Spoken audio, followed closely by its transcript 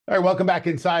All right, welcome back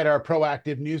inside our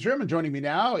proactive newsroom. And joining me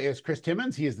now is Chris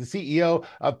Timmins. He is the CEO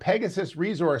of Pegasus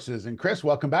Resources. And Chris,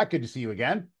 welcome back. Good to see you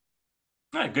again.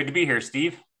 Good to be here,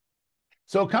 Steve.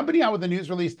 So, company out with a news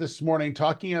release this morning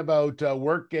talking about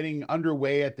work getting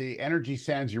underway at the Energy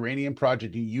Sands Uranium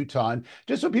Project in Utah. And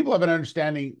just so people have an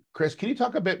understanding, Chris, can you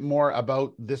talk a bit more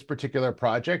about this particular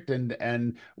project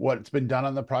and what's been done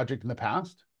on the project in the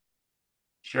past?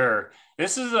 Sure.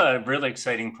 This is a really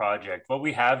exciting project. What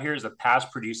we have here is a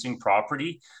past producing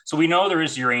property. So we know there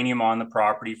is uranium on the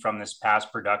property from this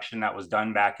past production that was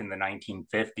done back in the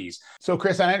 1950s. So,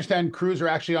 Chris, I understand crews are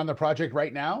actually on the project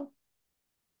right now.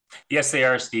 Yes, they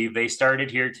are, Steve. They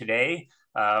started here today.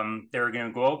 They're going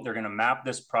to go out, they're going to map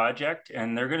this project,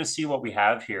 and they're going to see what we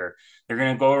have here. They're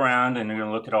going to go around and they're going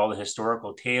to look at all the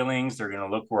historical tailings. They're going to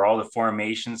look where all the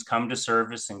formations come to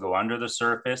surface and go under the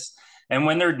surface. And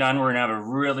when they're done, we're going to have a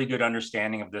really good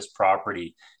understanding of this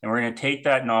property. And we're going to take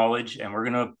that knowledge and we're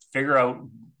going to figure out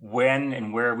when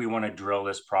and where we want to drill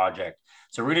this project.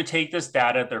 So we're going to take this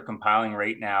data they're compiling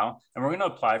right now, and we're going to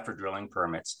apply for drilling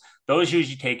permits. Those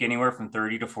usually take anywhere from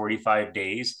 30 to 45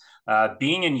 days.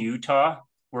 Being in Utah,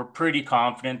 we're pretty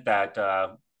confident that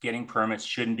getting permits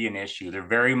shouldn't be an issue. They're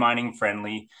very mining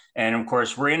friendly. And of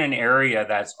course, we're in an area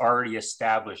that's already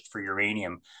established for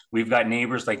uranium. We've got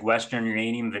neighbors like Western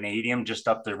Uranium Vanadium just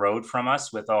up the road from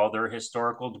us with all their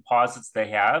historical deposits they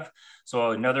have.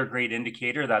 So another great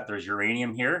indicator that there's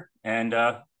uranium here, and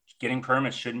getting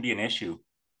permits shouldn't be an issue.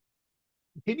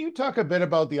 Can you talk a bit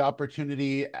about the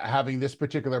opportunity having this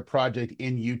particular project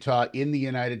in Utah, in the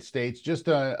United States, just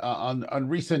on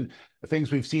recent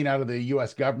things we've seen out of the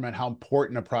U.S. government, how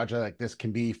important a project like this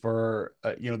can be for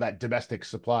that domestic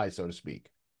supply, so to speak?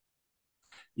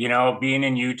 Being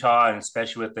in Utah and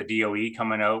especially with the DOE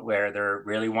coming out where they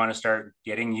really want to start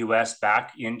getting US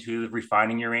back into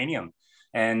refining uranium.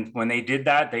 And when they did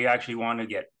that, they actually want to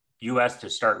get US to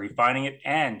start refining it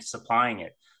and supplying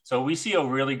it. So we see a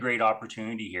really great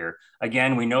opportunity here.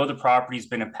 Again, we know the property's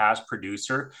been a past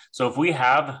producer. So if we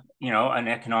have, an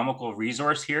economical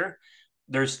resource here,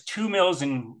 there's two mills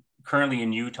currently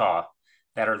in Utah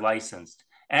that are licensed,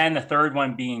 and the third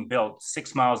one being built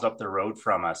 6 miles up the road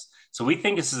from us. So we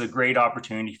think this is a great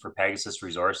opportunity for Pegasus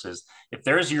Resources. If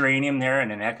there's uranium there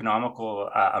in an economical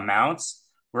amounts,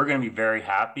 we're going to be very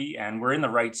happy, and we're in the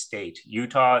right state.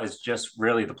 Utah is just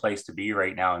really the place to be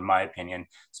right now, in my opinion,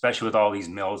 especially with all these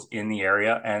mills in the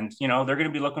area. And, they're going to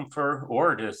be looking for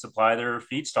ore to supply their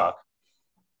feedstock.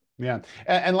 Yeah.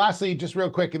 And lastly, just real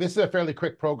quick, this is a fairly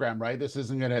quick program, right? This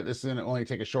isn't only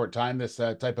take a short time, this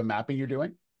type of mapping you're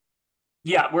doing.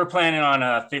 Yeah, we're planning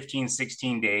on 15,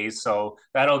 16 days. So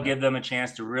that'll Yeah. give them a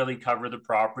chance to really cover the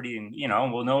property. And,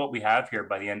 we'll know what we have here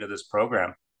by the end of this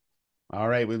program. All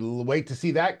right. We'll wait to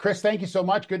see that. Chris, thank you so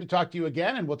much. Good to talk to you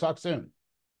again, and we'll talk soon.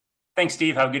 Thanks,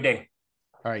 Steve. Have a good day.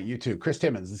 All right. You too. Chris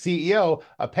Timmins, the CEO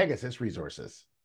of Pegasus Resources.